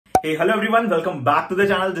Hey, hello everyone, welcome back to the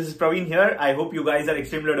channel. This is Praveen here. I hope you guys are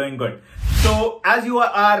extremely doing good. So as you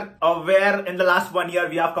are aware, in the last 1 year,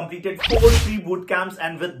 we have completed 4 free boot camps,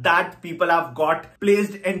 and with that, people have got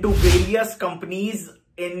placed into various companies,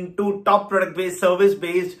 into top product based, service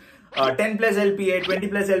based, 10 plus LPA, 20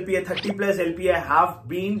 plus LPA, 30 plus LPA have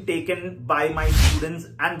been taken by my students,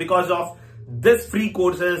 and because of this free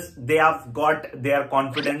courses, they have got their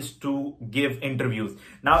confidence to give interviews.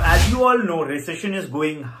 Now, as you all know, recession is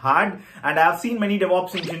going hard, and I have seen many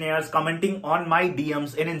DevOps engineers commenting on my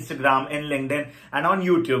DMs in Instagram, in LinkedIn, and on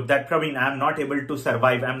YouTube that Praveen, I'm not able to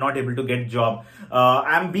survive. I'm not able to get job.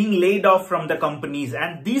 I'm being laid off from the companies,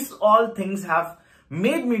 and these all things have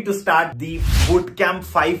made me to start the Bootcamp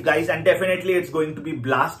 5, guys, and definitely it's going to be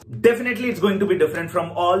blast. Definitely it's going to be different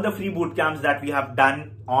from all the free boot camps that we have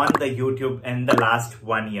done on the YouTube in the last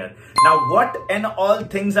 1 year. Now, what and all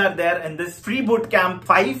things are there in this free Bootcamp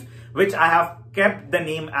 5, which I have kept the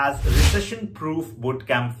name as Recession Proof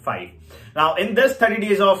Bootcamp 5. Now, in this 30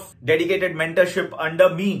 days of dedicated mentorship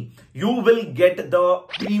under me, you will get the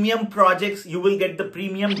premium projects, you will get the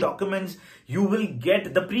premium documents, you will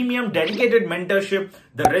get the premium dedicated mentorship,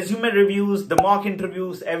 the resume reviews, the mock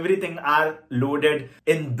interviews, everything are loaded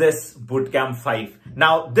in this Bootcamp 5.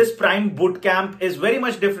 Now, this Prime Bootcamp is very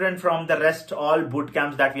much different from the rest all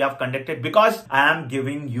bootcamps that we have conducted, because I am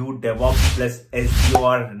giving you DevOps plus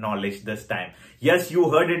Azure knowledge this time. Yes, you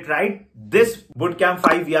heard it right. This Bootcamp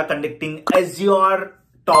 5, we are conducting Azure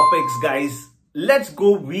topics, guys. Let's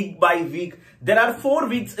go week by week. There are 4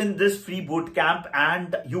 weeks in this free bootcamp,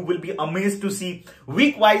 and you will be amazed to see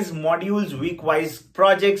week-wise modules, week-wise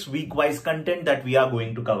projects, week-wise content that we are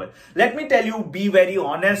going to cover. Let me tell you, be very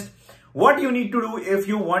honest, what you need to do if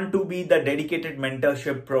you want to be the dedicated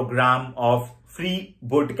mentorship program of free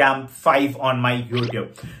Bootcamp 5 on my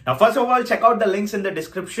YouTube. Now, first of all, check out the links in the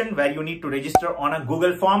description where you need to register on a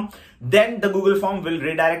Google form. Then the Google form will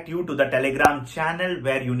redirect you to the Telegram channel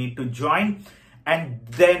where you need to join. And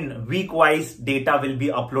then week-wise data will be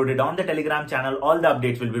uploaded on the Telegram channel. All the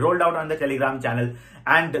updates will be rolled out on the Telegram channel,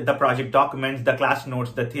 and the project documents, the class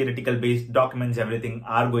notes, the theoretical based documents, everything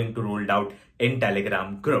are going to roll out in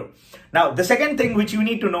Telegram group. Now, the second thing which you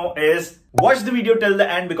need to know is watch the video till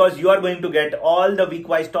the end, because you are going to get all the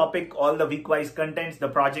week-wise topic, all the week-wise contents, the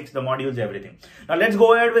projects, the modules, everything. Now, let's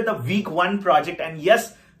go ahead with the week 1 project. And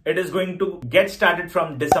yes, it is going to get started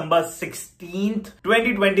from December 16th,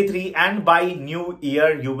 2023, and by New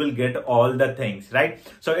Year, you will get all the things, right?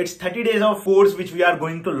 So it's 30 days of course which we are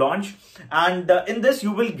going to launch, and in this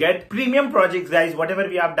you will get premium projects, guys. Whatever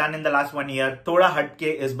we have done in the last 1 year, thoda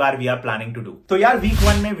hatke is bar we are planning to do. So yeah, week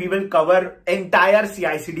 1 mein we will cover entire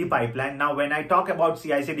CI/CD pipeline. Now, when I talk about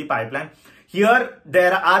CI/CD pipeline, here,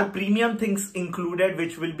 there are premium things included,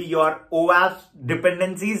 which will be your OAuth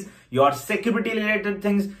dependencies, your security related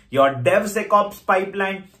things, your DevSecOps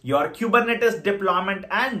pipeline, your Kubernetes deployment.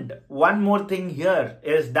 And one more thing here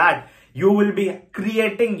is that you will be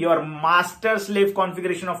creating your master slave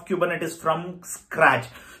configuration of Kubernetes from scratch.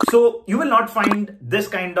 So you will not find this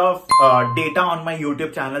kind of data on my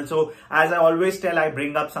YouTube channel. So as I always tell, I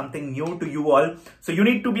bring up something new to you all. So you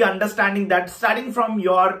need to be understanding that starting from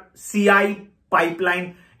your CI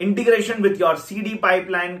pipeline, integration with your CD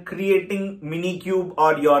pipeline, creating Minikube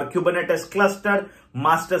or your Kubernetes cluster,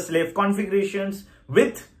 master slave configurations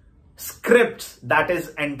with scripts, that is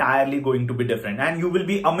entirely going to be different. And you will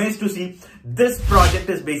be amazed to see this project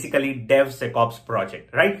is basically DevSecOps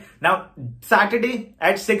project, right? Now, Saturday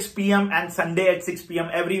at 6 p.m. and Sunday at 6 p.m.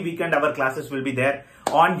 every weekend, our classes will be there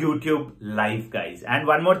on YouTube live, guys. And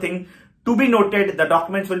one more thing to be noted, the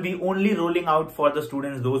documents will be only rolling out for the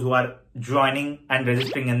students, those who are joining and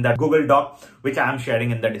registering in the Google Doc, which I am sharing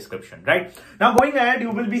in the description, right? Now, going ahead, you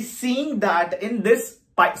will be seeing that in this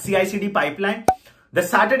CI/CD pipeline, the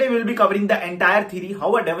Saturday will be covering the entire theory,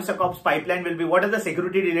 how a DevSecOps pipeline will be, what are the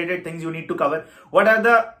security related things you need to cover, what are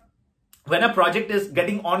the, when a project is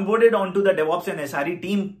getting onboarded onto the DevOps and SRE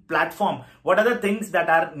team platform, what are the things that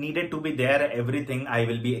are needed to be there, everything I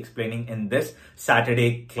will be explaining in this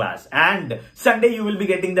Saturday class. And Sunday, you will be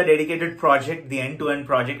getting the dedicated project, the end-to-end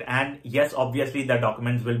project. And yes, obviously the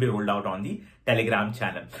documents will be rolled out on the Telegram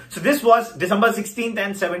channel. So this was December 16th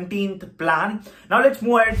and 17th plan. Now let's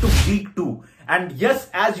move ahead to week 2. And yes,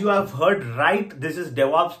 as you have heard right, this is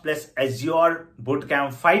DevOps plus Azure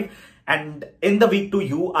Bootcamp 5. And in the week 2,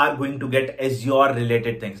 you are going to get Azure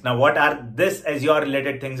related things. Now, what are this Azure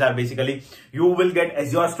related things are basically, you will get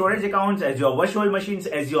Azure storage accounts, Azure virtual machines,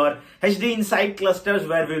 Azure HD Insight clusters,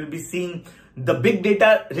 where we will be seeing the big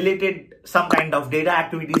data related, some kind of data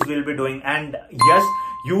activities we'll be doing. And yes,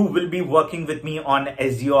 you will be working with me on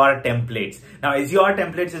Azure templates. Now, Azure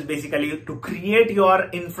templates is basically to create your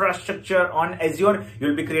infrastructure on Azure.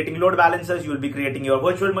 You'll be creating load balancers, you'll be creating your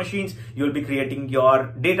virtual machines, you'll be creating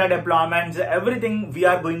your data deployments, everything we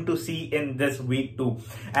are going to see in this week too.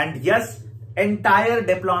 And yes, entire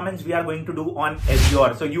deployments we are going to do on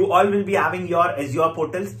Azure. So you all will be having your Azure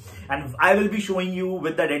portals, and I will be showing you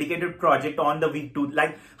with the dedicated project on the week 2,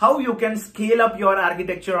 like how you can scale up your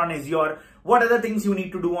architecture on Azure. What are the things you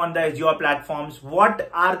need to do on the Azure platforms? What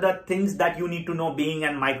are the things that you need to know being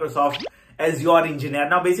an Microsoft Azure engineer?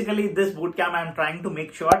 Now, basically this bootcamp, I'm trying to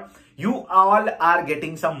make sure you all are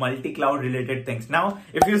getting some multi-cloud related things. Now,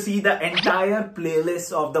 if you see the entire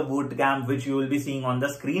playlist of the bootcamp, which you will be seeing on the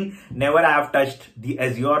screen, never I have touched the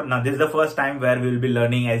Azure. Now, this is the first time where we will be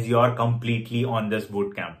learning Azure completely on this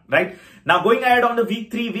bootcamp, right? Now, going ahead on the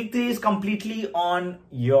week 3 is completely on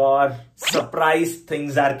your surprise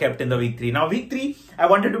things are kept in the week 3. Now, week 3, I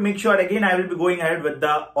wanted to make sure again, I will be going ahead with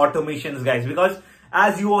the automations, guys, because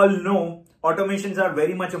as you all know, automations are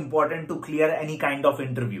very much important to clear any kind of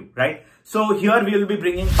interview, right? So here we will be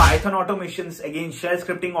bringing Python automations, again, shell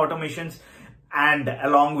scripting automations, and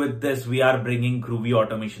along with this, we are bringing Groovy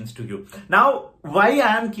automations to you. Now, why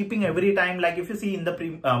I am keeping every time, like if you see in the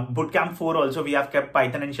Bootcamp 4 also, we have kept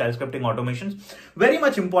Python and shell scripting automations. Very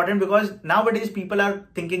much important, because nowadays people are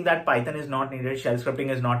thinking that Python is not needed, shell scripting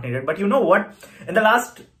is not needed. But you know what? In the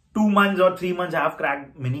last 2 months or 3 months, I have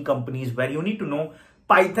cracked many companies where you need to know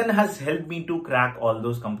Python has helped me to crack all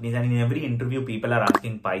those companies, and in every interview people are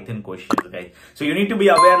asking Python questions, guys. So you need to be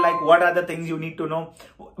aware, like what are the things you need to know.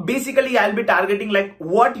 Basically, I'll be targeting like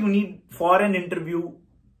what you need for an interview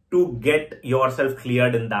to get yourself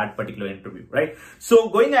cleared in that particular interview, right? So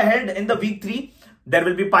going ahead in the week 3, there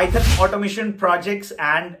will be Python automation projects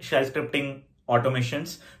and shell scripting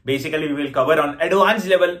automations. Basically, we will cover on advanced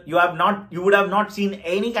level. You would have not seen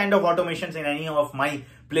any kind of automations in any of my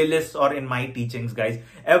playlists or in my teachings, guys.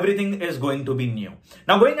 Everything is going to be new.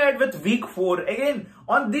 Now, going ahead with week 4, again,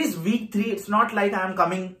 on this week 3, it's not like I'm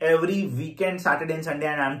coming every weekend, Saturday and Sunday,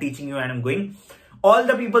 and I'm teaching you and I'm going. All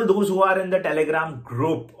the people, those who are in the Telegram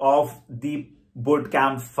group of the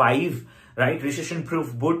Bootcamp 5, right, recession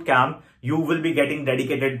proof bootcamp, you will be getting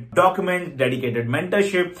dedicated documents, dedicated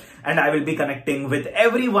mentorship, and I will be connecting with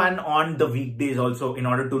everyone on the weekdays also in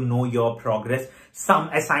order to know your progress. Some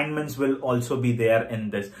assignments will also be there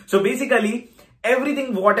in this. So basically,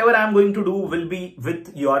 everything, whatever I'm going to do will be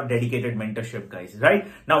with your dedicated mentorship, guys, right?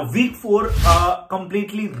 Now, week 4,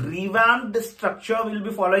 completely revamped structure will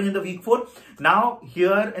be following in the week 4. Now,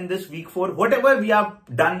 here in this week 4, whatever we have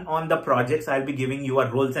done on the projects, I'll be giving you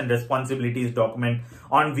a roles and responsibilities document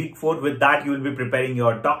on week 4. With that, you will be preparing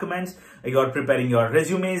your documents, you're preparing your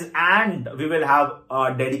resumes, and we will have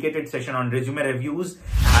a dedicated session on resume reviews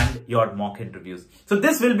and your mock interviews. So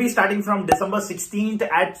this will be starting from December 16th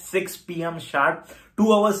at 6 p.m. sharp.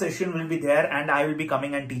 2-hour session will be there, and I will be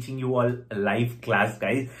coming and teaching you all a live class,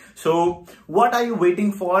 guys. So what are you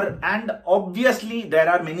waiting for? And obviously there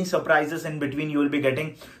are many surprises in between. You will be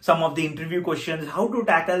getting some of the interview questions, how to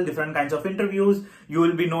tackle different kinds of interviews. You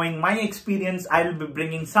will be knowing my experience. I will be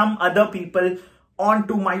bringing some other people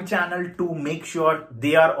onto my channel to make sure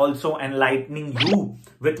they are also enlightening you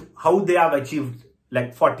with how they have achieved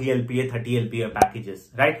like 40 LPA, 30 LPA packages,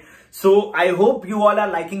 right? So I hope you all are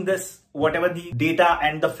liking this, whatever the data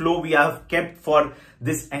and the flow we have kept for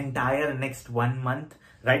this entire next 1 month,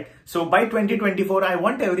 right? So by 2024, I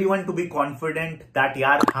want everyone to be confident that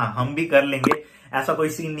यार हाँ हम भी कर लेंगे. ऐसा कोई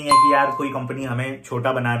scene नहीं है कि यार कोई कंपनी हमें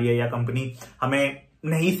छोटा बना रही है या कंपनी हमें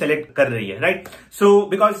नहीं select कर रही है, right? So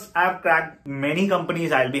because I've cracked many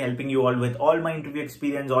companies, I'll be helping you all with all my interview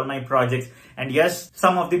experience, all my projects, and yes,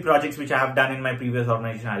 some of the projects which I have done in my previous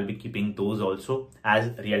organization, I'll be keeping those also as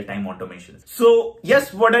real-time automations. So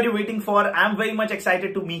yes, what are you waiting for? I'm very much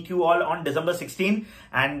excited to meet you all on December 16,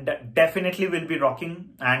 and definitely will be rocking.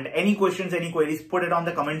 And any questions, any queries, put it on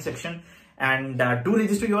the comment section. And do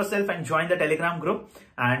register yourself and join the Telegram group,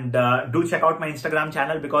 and do check out my Instagram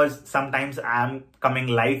channel, because sometimes I'm coming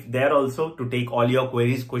live there also to take all your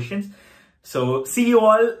queries, questions. So see you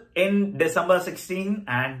all in December 16,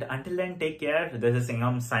 and until then, take care. This is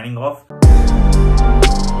Singham signing off.